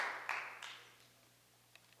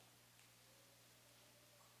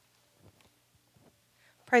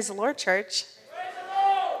Praise the Lord, church.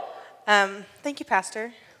 Thank you,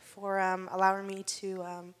 Pastor, for allowing me to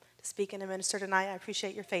speak and to minister tonight. I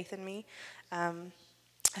appreciate your faith in me. I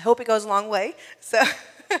hope it goes a long way. So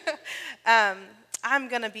I'm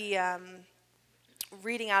going to be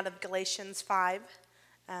reading out of Galatians 5,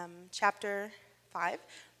 chapter 5,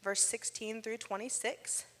 verse 16 through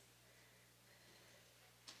 26.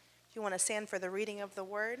 If you want to stand for the reading of the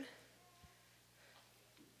word.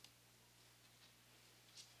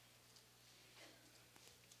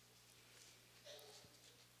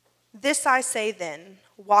 This I say then,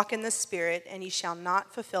 walk in the Spirit, and ye shall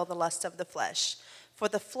not fulfill the lust of the flesh. For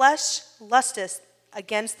the flesh lusteth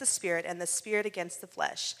against the Spirit, and the Spirit against the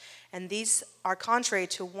flesh. And these are contrary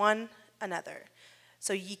to one another.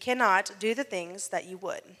 So ye cannot do the things that ye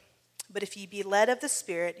would. But if ye be led of the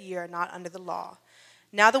Spirit, ye are not under the law.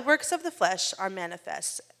 Now the works of the flesh are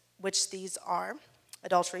manifest, which these are: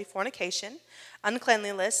 adultery, fornication,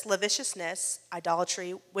 uncleanliness, lasciviousness,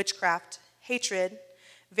 idolatry, witchcraft, hatred,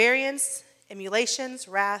 variance, emulations,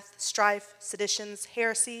 wrath, strife, seditions,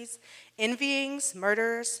 heresies, envyings,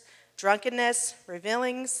 murders, drunkenness,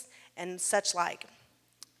 revilings, and such like,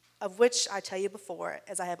 of which I tell you before,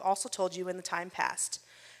 as I have also told you in the time past,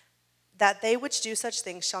 that they which do such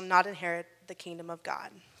things shall not inherit the kingdom of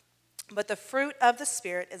God. But the fruit of the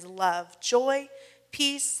Spirit is love, joy,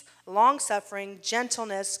 peace, long-suffering,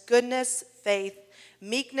 gentleness, goodness, faith,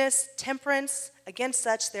 meekness, temperance. Against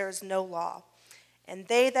such there is no law. And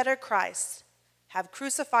they that are Christ have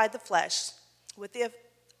crucified the flesh with the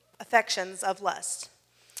affections of lust.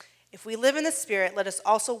 If we live in the Spirit, let us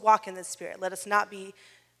also walk in the Spirit. Let us not be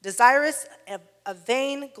desirous of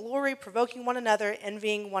vain glory, provoking one another,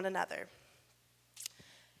 envying one another.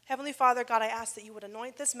 Heavenly Father, God, I ask that you would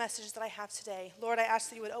anoint this message that I have today. Lord, I ask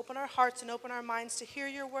that you would open our hearts and open our minds to hear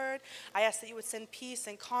your word. I ask that you would send peace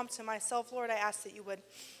and calm to myself. Lord, I ask that you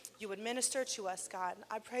would minister to us, God.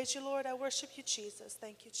 I praise you, Lord. I worship you, Jesus.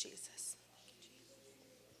 Thank you, Jesus.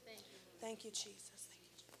 Thank you, Jesus.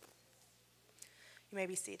 You may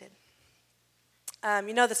be seated.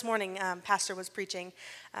 This morning, Pastor was preaching,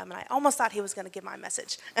 and I almost thought he was going to give my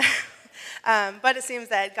message. But it seems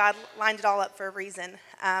that God lined it all up for a reason.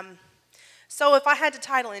 So if I had to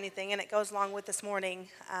title anything, and it goes along with this morning,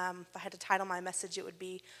 if I had to title my message, it would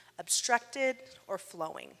be Obstructed or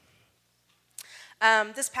Flowing.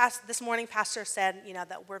 This morning, Pastor said,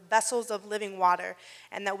 that we're vessels of living water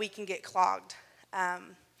and that we can get clogged.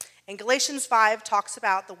 And Galatians 5 talks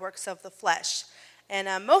about the works of the flesh.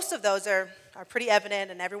 And most of those are pretty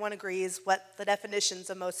evident, and everyone agrees what the definitions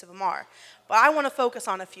of most of them are. But I want to focus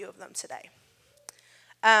on a few of them today.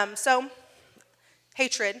 So,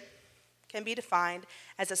 hatred can be defined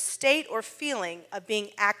as a state or feeling of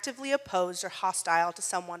being actively opposed or hostile to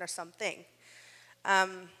someone or something.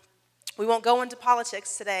 We won't go into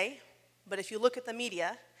politics today, but if you look at the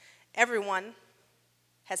media, everyone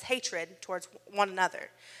has hatred towards one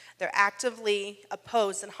another. They're actively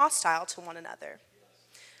opposed and hostile to one another.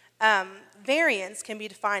 Variance can be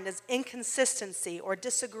defined as inconsistency or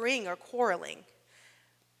disagreeing or quarreling.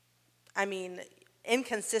 I mean,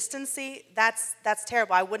 inconsistency, that's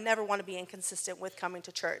terrible. I would never want to be inconsistent with coming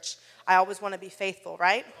to church. I always want to be faithful,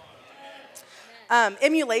 right?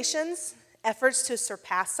 Emulations, efforts to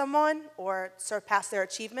surpass someone or surpass their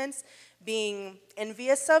achievements, being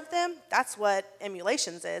envious of them, that's what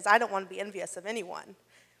emulations is. I don't want to be envious of anyone.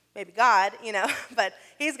 Maybe God, but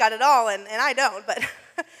he's got it all and I don't. But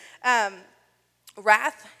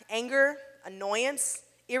wrath, anger, annoyance,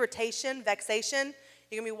 irritation, vexation.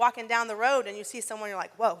 You're going to be walking down the road and you see someone, you're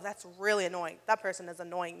like, whoa, that's really annoying. That person is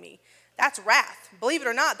annoying me. That's wrath. Believe it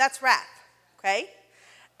or not, that's wrath, okay?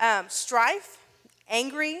 Strife,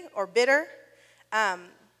 angry or bitter.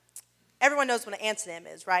 Everyone knows what an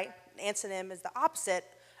antonym is, right? An antonym is the opposite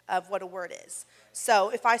of what a word is. So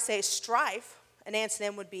if I say strife, an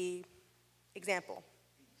antonym would be, example,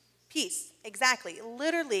 peace. Exactly.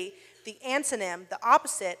 Literally, the antonym, the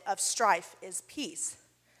opposite of strife is peace.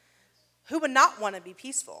 Who would not want to be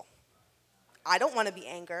peaceful? I don't want to be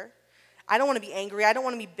angry. I don't want to be angry. I don't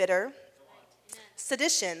want to be bitter.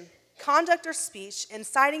 Sedition, conduct or speech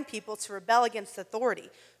inciting people to rebel against authority,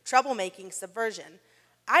 troublemaking, subversion.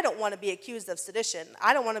 I don't want to be accused of sedition.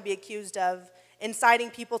 I don't want to be accused of inciting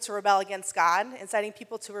people to rebel against God, inciting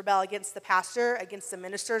people to rebel against the pastor, against the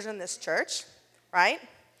ministers in this church, right?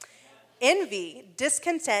 Envy,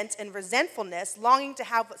 discontent, and resentfulness, longing to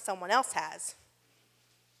have what someone else has.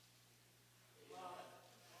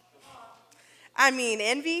 I mean,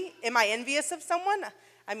 envy, am I envious of someone?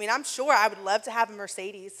 I mean, I'm sure I would love to have a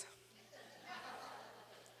Mercedes,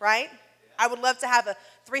 right? I would love to have a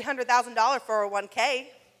 $300,000 401k.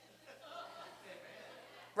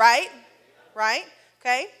 Right? Right?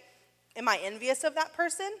 Okay? Am I envious of that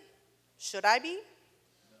person? Should I be?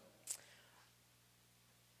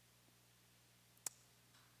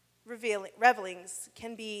 Revelings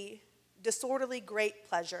can be disorderly great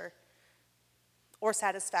pleasure or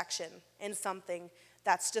satisfaction in something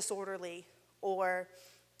that's disorderly or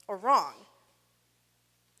wrong.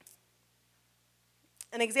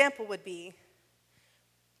 An example would be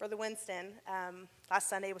Brother Winston last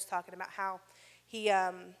Sunday was talking about how he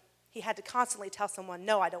had to constantly tell someone,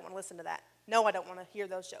 no, I don't want to listen to that. No, I don't want to hear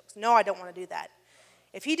those jokes. No, I don't want to do that.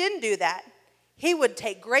 If he didn't do that, he would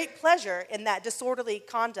take great pleasure in that disorderly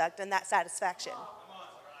conduct and that satisfaction.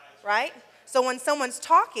 Right? So when someone's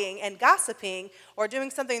talking and gossiping or doing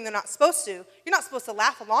something they're not supposed to, you're not supposed to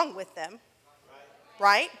laugh along with them.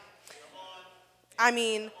 Right? I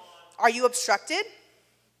mean, are you obstructed?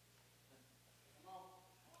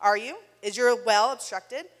 Are you? Is your well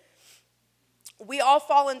obstructed? We all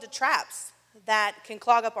fall into traps that can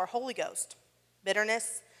clog up our Holy Ghost.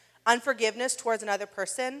 Bitterness, unforgiveness towards another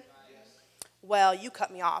person. Well, you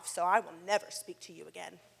cut me off, so I will never speak to you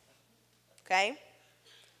again. Okay?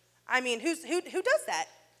 I mean, who does that?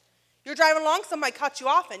 You're driving along, somebody cut you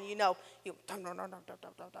off, and you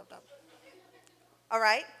all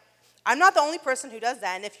right? I'm not the only person who does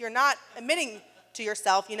that, and if you're not admitting to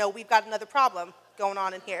yourself, we've got another problem going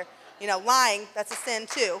on in here. Lying, that's a sin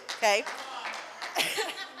too, okay?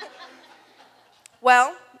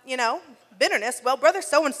 Well, bitterness. Well, brother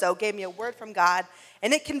so-and-so gave me a word from God,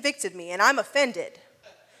 and it convicted me, and I'm offended.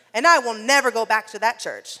 And I will never go back to that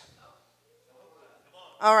church.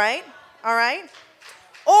 All right? All right?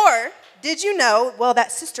 Or, did you know, well,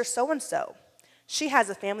 that sister so-and-so, she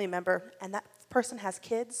has a family member, and that person has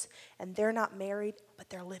kids, and they're not married,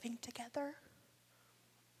 but they're living together?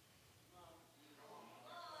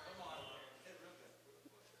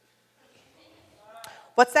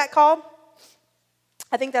 What's that called?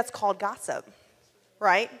 I think that's called gossip,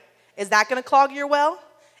 right? Is that going to clog your well?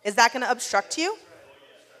 Is that going to obstruct you?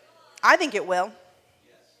 I think it will.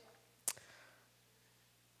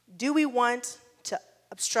 Do we want to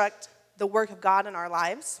obstruct the work of God in our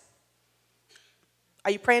lives?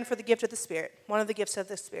 Are you praying for the gift of the Spirit? One of the gifts of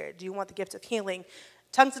the Spirit. Do you want the gift of healing?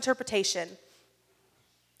 Tongues interpretation?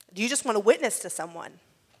 Do you just want to witness to someone?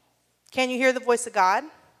 Can you hear the voice of God?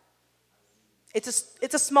 It's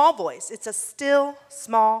a small voice. It's a still,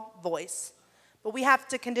 small voice. But we have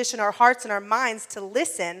to condition our hearts and our minds to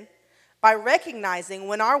listen by recognizing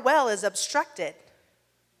when our well is obstructed.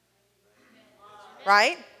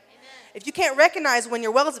 Right? If you can't recognize when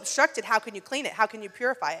your well is obstructed, how can you clean it? How can you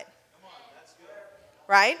purify it?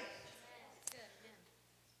 Right?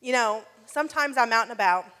 Sometimes I'm out and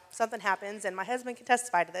about, something happens, and my husband can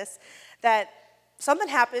testify to this, that something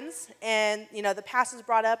happens, and, the past is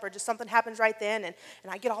brought up, or just something happens right then, and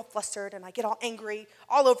I get all flustered, and I get all angry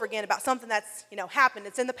all over again about something that's, happened.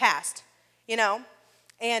 It's in the past,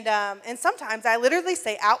 And sometimes I literally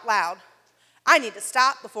say out loud, I need to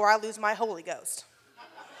stop before I lose my Holy Ghost.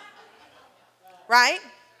 Right?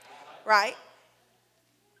 Right?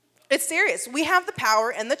 It's serious. We have the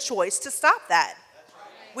power and the choice to stop that.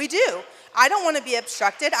 We do. I don't want to be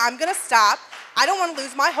obstructed. I'm going to stop. I don't want to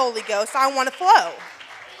lose my Holy Ghost. I want to flow.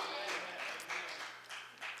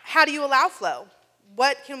 How do you allow flow?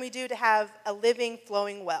 What can we do to have a living,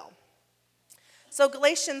 flowing well? So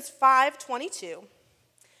Galatians 5:22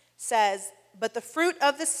 says, but the fruit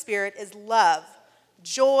of the Spirit is love,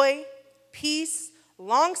 joy, peace,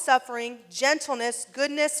 long-suffering, gentleness,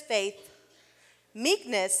 goodness, faith,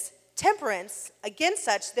 meekness, temperance. Against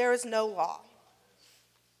such there is no law.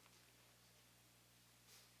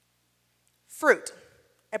 Fruit.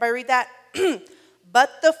 Everybody read that?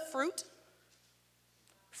 But the fruit,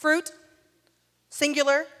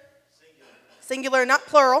 singular, not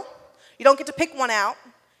plural. You don't get to pick one out.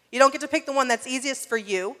 You don't get to pick the one that's easiest for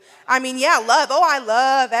you. I mean, yeah, love. Oh, I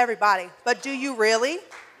love everybody. But do you really?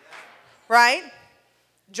 Right?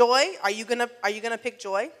 Joy. Are you gonna pick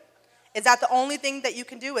joy? Is that the only thing that you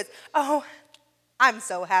can do? Is, oh, I'm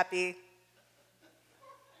so happy.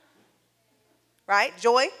 Right?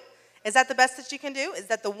 Joy. Is that the best that you can do? Is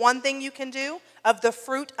that the one thing you can do of the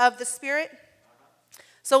fruit of the Spirit?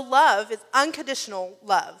 So love is unconditional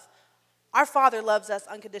love. Our Father loves us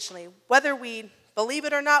unconditionally. Whether we believe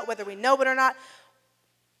it or not, whether we know it or not,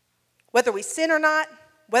 whether we sin or not,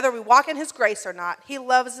 whether we walk in His grace or not, He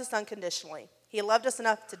loves us unconditionally. He loved us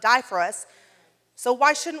enough to die for us. So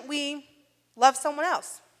why shouldn't we love someone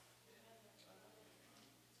else?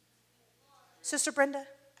 Sister Brenda,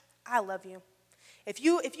 I love you. If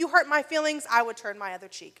you hurt my feelings, I would turn my other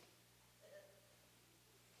cheek.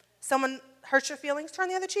 Someone hurts your feelings, turn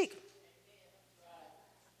the other cheek.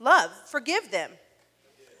 Love. Forgive them.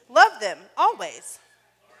 Love them always.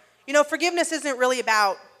 You know, forgiveness isn't really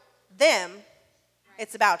about them.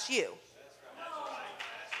 It's about you.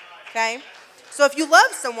 Okay? So if you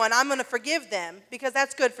love someone, I'm going to forgive them because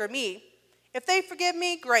that's good for me. If they forgive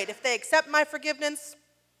me, great. If they accept my forgiveness,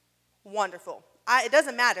 wonderful. It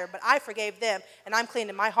doesn't matter, but I forgave them, and I'm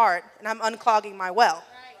cleaning my heart, and I'm unclogging my well.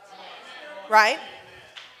 Right?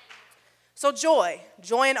 So joy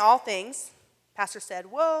in all things. Pastor said,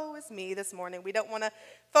 woe is me this morning. We don't want to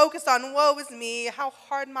focus on woe is me, how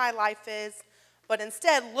hard my life is, but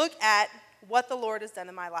instead look at what the Lord has done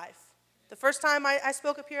in my life. The first time I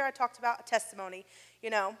spoke up here, I talked about a testimony. You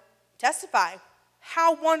know, testify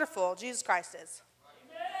how wonderful Jesus Christ is.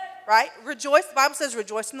 Right? Rejoice. The Bible says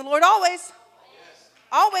rejoice in the Lord always.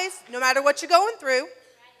 Always, no matter what you're going through.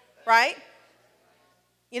 Right?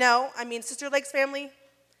 You know, I mean, Sister Lake's family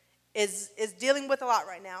is dealing with a lot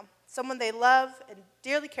right now. Someone they love and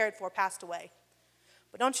dearly cared for passed away.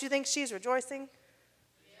 But don't you think she's rejoicing?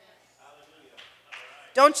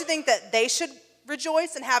 Don't you think that they should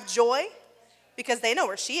rejoice and have joy? Because they know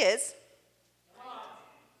where she is.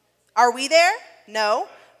 Are we there? No.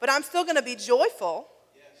 But I'm still going to be joyful.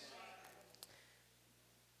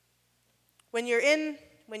 When you're,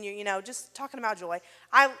 you know, just talking about joy,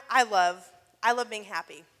 I love being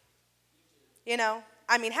happy. You know,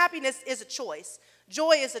 I mean, happiness is a choice.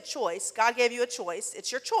 Joy is a choice. God gave you a choice.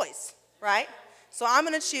 It's your choice, right? So I'm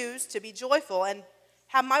going to choose to be joyful and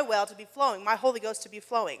have my well to be flowing, my Holy Ghost to be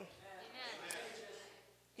flowing.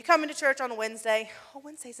 You come into church on a Wednesday. Oh,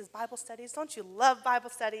 Wednesdays is Bible studies. Don't you love Bible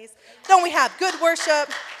studies? Don't we have good worship,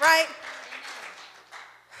 right?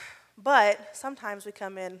 But sometimes we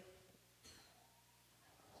come in.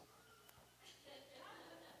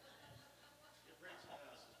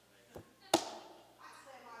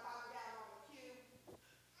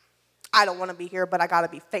 I don't want to be here, but I got to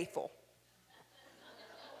be faithful.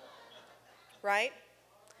 Right?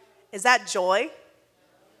 Is that joy?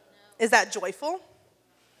 Is that joyful?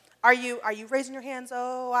 Are you raising your hands?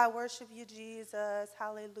 Oh, I worship you, Jesus.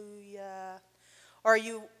 Hallelujah. Or are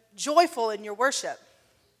you joyful in your worship?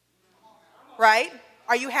 Right?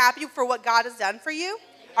 Are you happy for what God has done for you?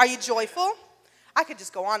 Are you joyful? I could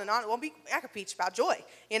just go on and on. I could preach about joy,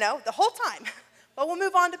 you know, the whole time. But we'll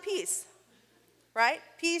move on to peace. Right?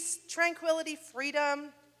 Peace, tranquility, freedom.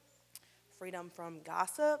 Freedom from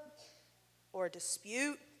gossip or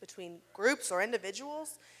dispute between groups or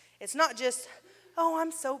individuals. It's not just, oh,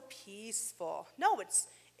 I'm so peaceful. No,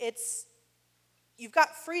 it's you've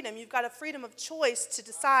got freedom. You've got a freedom of choice to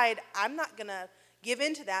decide, I'm not going to give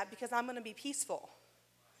in to that because I'm going to be peaceful.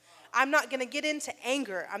 I'm not going to get into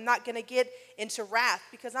anger. I'm not going to get into wrath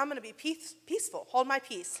because I'm going to be peaceful. Hold my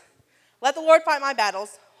peace. Let the Lord fight my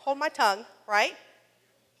battles. Hold my tongue, right?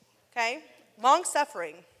 Okay? Long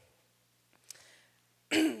suffering.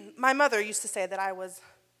 My mother used to say that I was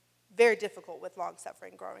very difficult with long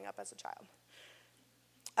suffering growing up as a child.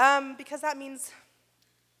 Because that means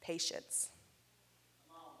patience.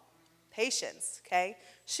 Patience, okay?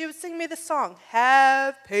 She would sing me the song,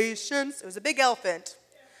 have patience. It was a big elephant.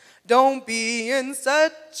 Don't be in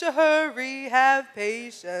such a hurry, have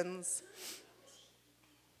patience.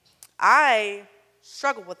 I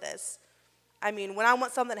struggle with this. I mean, when I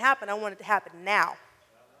want something to happen, I want it to happen now,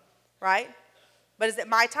 right? But is it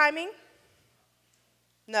my timing?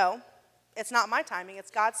 No, it's not my timing.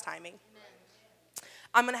 It's God's timing.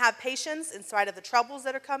 I'm going to have patience in spite of the troubles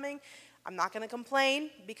that are coming. I'm not going to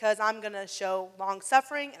complain because I'm going to show long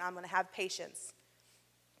suffering and I'm going to have patience.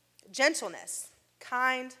 Gentleness,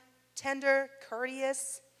 kind, tender,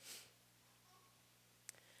 courteous.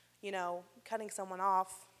 You know, cutting someone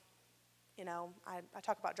off. You know, I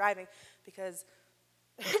talk about driving because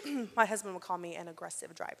my husband would call me an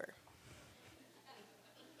aggressive driver.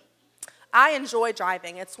 I enjoy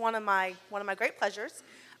driving. It's one of my great pleasures.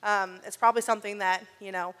 It's probably something that,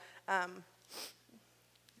 you know,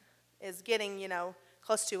 is getting, you know,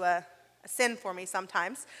 close to a sin for me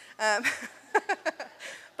sometimes.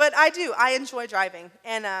 But I do. I enjoy driving.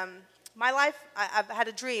 And my life, I've had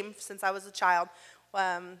a dream since I was a child.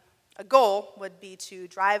 A goal would be to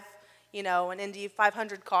drive, you know, an Indy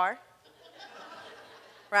 500 car.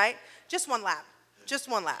 Right? Just one lap. Just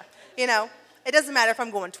one lap. You know, it doesn't matter if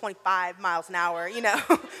I'm going 25 miles an hour, you know.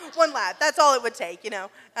 One lap. That's all it would take, you know.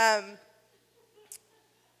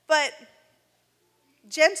 But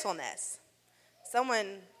gentleness.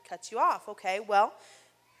 Someone cuts you off. Okay, well,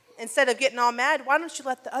 instead of getting all mad, why don't you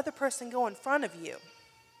let the other person go in front of you?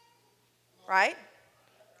 Right?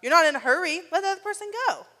 You're not in a hurry. Let the other person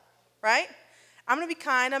go. Right? I'm going to be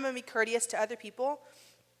kind. I'm going to be courteous to other people.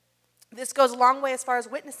 This goes a long way as far as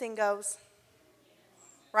witnessing goes.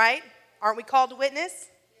 right? Aren't we called to witness?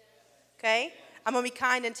 Okay? I'm going to be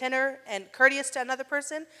kind and tender and courteous to another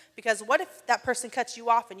person, because what if that person cuts you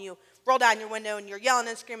off and you roll down your window and you're yelling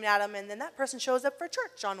and screaming at them, and then that person shows up for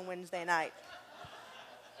church on a Wednesday night?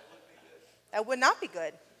 That would not be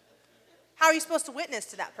good. How are you supposed to witness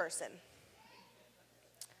to that person?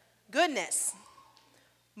 Goodness,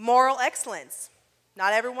 moral excellence.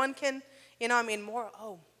 Not everyone can,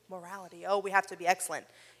 morality. Oh, we have to be excellent.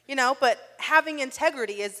 But having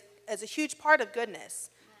integrity is a huge part of goodness.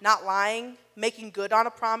 Not lying, making good on a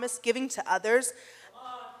promise, giving to others,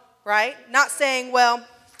 right? Not saying,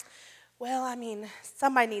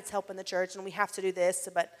 somebody needs help in the church and we have to do this,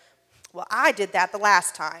 but, I did that the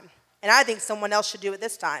last time, and I think someone else should do it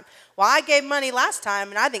this time. I gave money last time,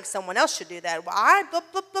 and I think someone else should do that. I blah,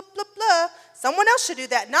 blah, blah, blah, blah. Someone else should do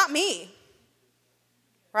that, not me,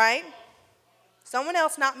 right? Someone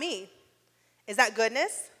else, not me. Is that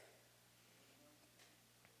goodness?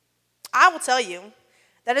 I will tell you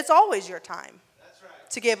that it's always your time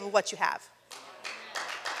to give of what you have,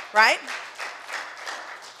 right?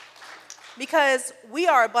 Because we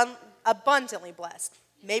are abundantly blessed.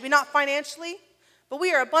 Maybe not financially, but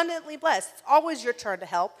we are abundantly blessed. It's always your turn to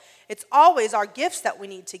help. It's always our gifts that we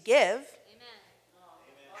need to give. Amen.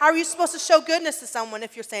 How are you supposed to show goodness to someone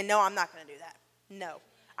if you're saying, no, I'm not going to do that? No.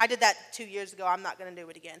 I did that 2 years ago. I'm not going to do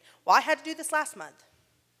it again. I had to do this last month.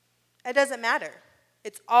 It doesn't matter.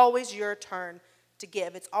 It's always your turn to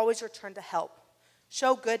give. It's always your turn to help.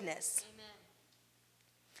 Show goodness. Amen.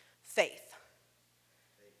 Faith.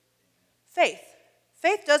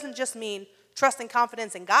 Faith doesn't just mean trust and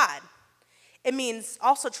confidence in God. It means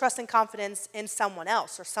also trust and confidence in someone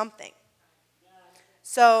else or something.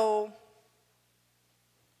 So,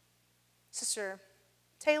 Sister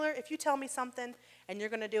Taylor, if you tell me something and you're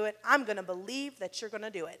going to do it, I'm going to believe that you're going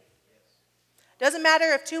to do it. Doesn't matter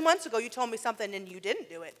if 2 months ago you told me something and you didn't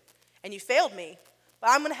do it and you failed me, but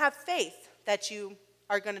I'm going to have faith that you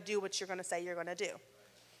are going to do what you're going to say you're going to do.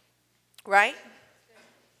 Right?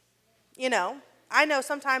 I know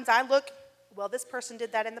sometimes I look, this person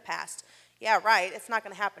did that in the past. Yeah, right, it's not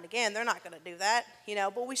going to happen again. They're not going to do that,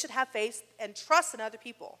 but we should have faith and trust in other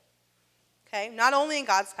people. Okay? Not only in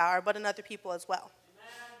God's power, but in other people as well.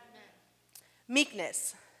 Amen.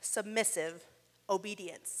 Meekness, submissive,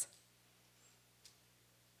 obedience.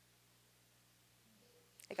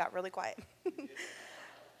 It got really quiet.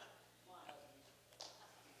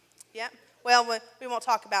 Yeah? We won't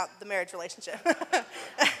talk about the marriage relationship.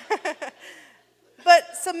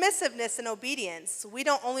 But submissiveness and obedience, we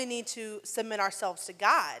don't only need to submit ourselves to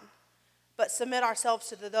God, but submit ourselves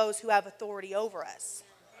to those who have authority over us.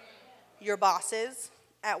 Your bosses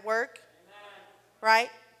at work,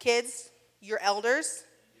 right? Kids, your elders,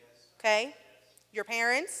 okay? Your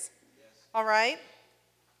parents, all right?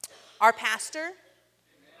 Our pastor,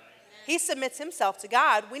 he submits himself to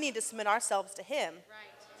God. We need to submit ourselves to him.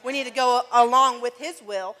 We need to go along with his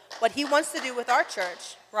will, what he wants to do with our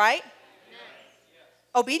church, right?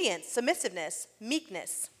 Obedience, submissiveness,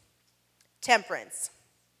 meekness, temperance,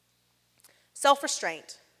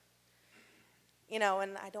 self-restraint. And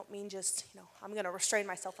I don't mean just, I'm going to restrain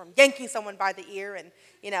myself from yanking someone by the ear and,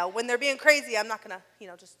 when they're being crazy, I'm not going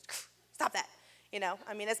to, just stop that.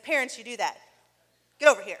 As parents, you do that. Get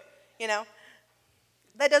over here,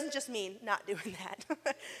 That doesn't just mean not doing that.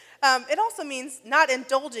 It also means not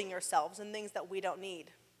indulging yourselves in things that we don't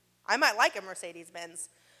need. I might like a Mercedes-Benz,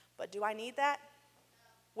 but do I need that?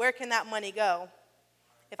 Where can that money go?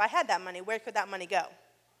 If I had that money, where could that money go?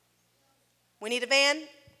 We need a van?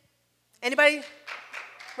 Anybody?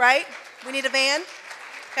 Right? We need a van?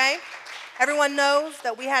 Okay? Everyone knows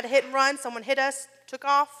that we had a hit and run. Someone hit us, took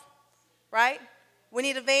off. Right? We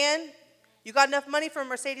need a van. You got enough money for a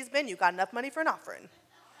Mercedes-Benz? You got enough money for an offering.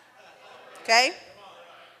 Okay?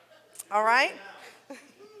 All right?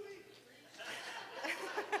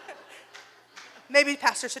 Maybe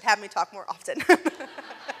pastor should have me talk more often.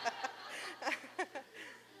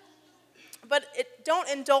 But don't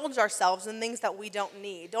indulge ourselves in things that we don't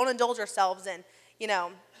need. Don't indulge ourselves in,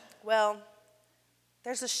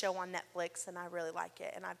 there's a show on Netflix and I really like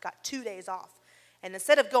it and I've got 2 days off. And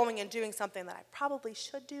instead of going and doing something that I probably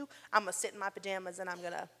should do, I'm going to sit in my pajamas and I'm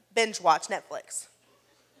going to binge watch Netflix.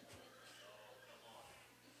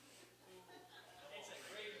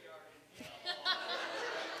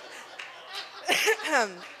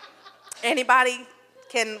 Anybody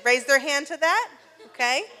can raise their hand to that?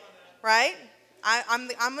 Okay? Right? I'm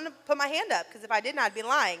going to put my hand up because if I didn't, I'd be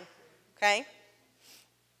lying. Okay?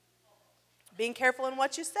 Being careful in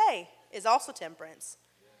what you say is also temperance.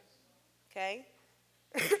 Okay?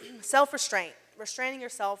 Self-restraint. Restraining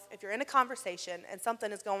yourself if you're in a conversation and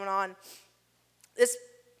something is going on. This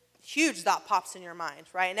huge thought pops in your mind,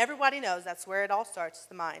 right? And everybody knows that's where it all starts,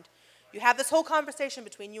 the mind. You have this whole conversation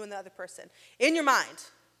between you and the other person. In your mind.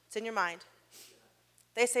 It's in your mind.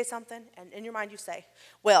 They say something, and in your mind you say,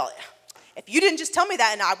 well, if you didn't just tell me that,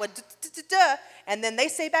 and I would, and then they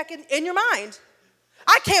say back in your mind,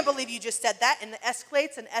 I can't believe you just said that, and it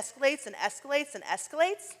escalates and escalates and escalates and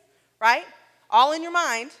escalates, right? All in your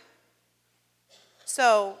mind.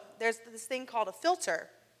 So there's this thing called a filter,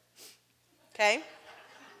 okay?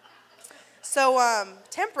 So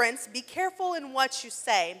temperance, be careful in what you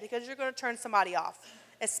say, because you're going to turn somebody off,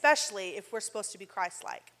 especially if we're supposed to be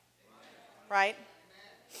Christ-like, right?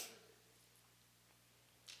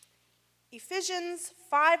 Ephesians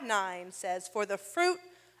 5:9 says, for the fruit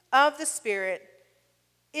of the Spirit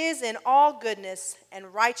is in all goodness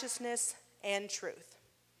and righteousness and truth.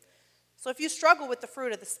 So if you struggle with the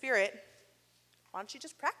fruit of the Spirit, why don't you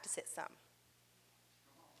just practice it some?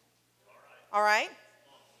 All right?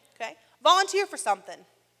 Okay. Volunteer for something.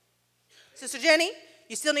 Sister Jenny,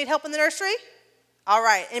 you still need help in the nursery? All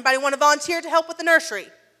right. Anybody want to volunteer to help with the nursery?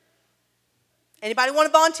 Anybody want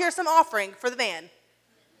to volunteer some offering for the van?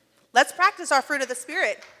 Let's practice our fruit of the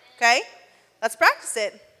Spirit, okay? Let's practice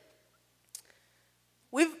it.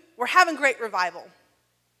 We're having great revival.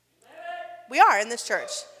 We are in this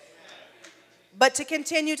church. But to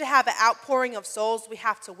continue to have an outpouring of souls, we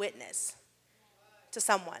have to witness to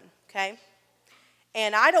someone, okay?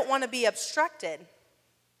 And I don't want to be obstructed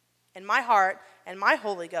in my heart and my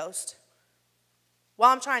Holy Ghost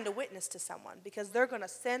while I'm trying to witness to someone, because they're going to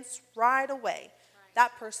sense right away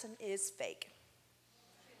that person is fake.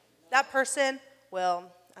 That person,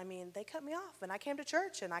 well, I mean, they cut me off, and I came to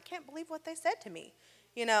church, and I can't believe what they said to me,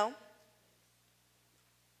 you know?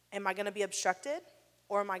 Am I going to be obstructed,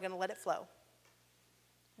 or am I going to let it flow?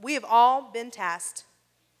 We have all been tasked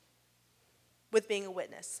with being a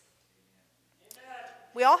witness.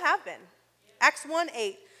 We all have been. Acts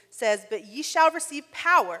 1:8 says, but ye shall receive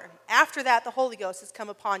power. After that, the Holy Ghost has come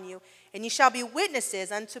upon you, and ye shall be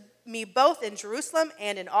witnesses unto me both in Jerusalem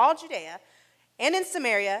and in all Judea and in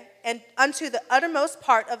Samaria and unto the uttermost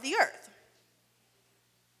part of the earth.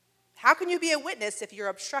 How can you be a witness if you're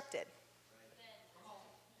obstructed?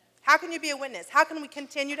 How can you be a witness? How can we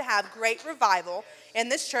continue to have great revival in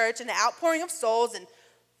this church and the outpouring of souls and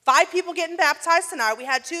 5 people getting baptized tonight? We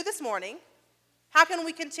had 2 this morning. How can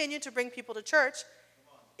we continue to bring people to church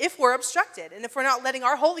if we're obstructed and if we're not letting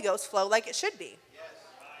our Holy Ghost flow like it should be?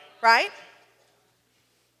 Right?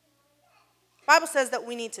 The Bible says that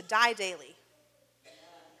we need to die daily.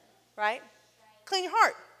 Right? Clean your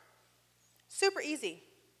heart. Super easy.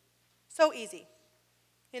 So easy.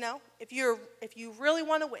 You know, if you really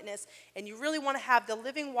want to witness and you really want to have the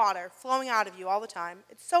living water flowing out of you all the time,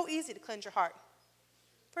 it's so easy to cleanse your heart.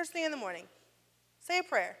 First thing in the morning, say a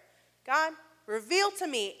prayer. God, reveal to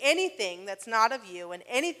me anything that's not of you and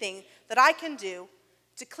anything that I can do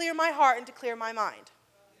to clear my heart and to clear my mind.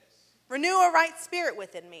 Renew a right spirit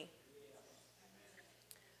within me.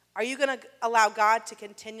 Are you going to allow God to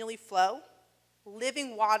continually flow,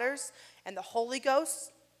 living waters and the Holy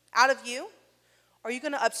Ghost out of you? Or are you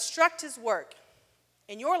going to obstruct his work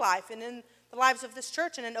in your life and in the lives of this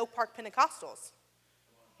church and in Oak Park Pentecostals?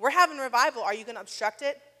 We're having revival. Are you going to obstruct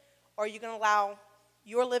it? Or are you going to allow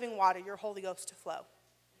your living water, your Holy Ghost to flow?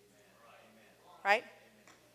 Right?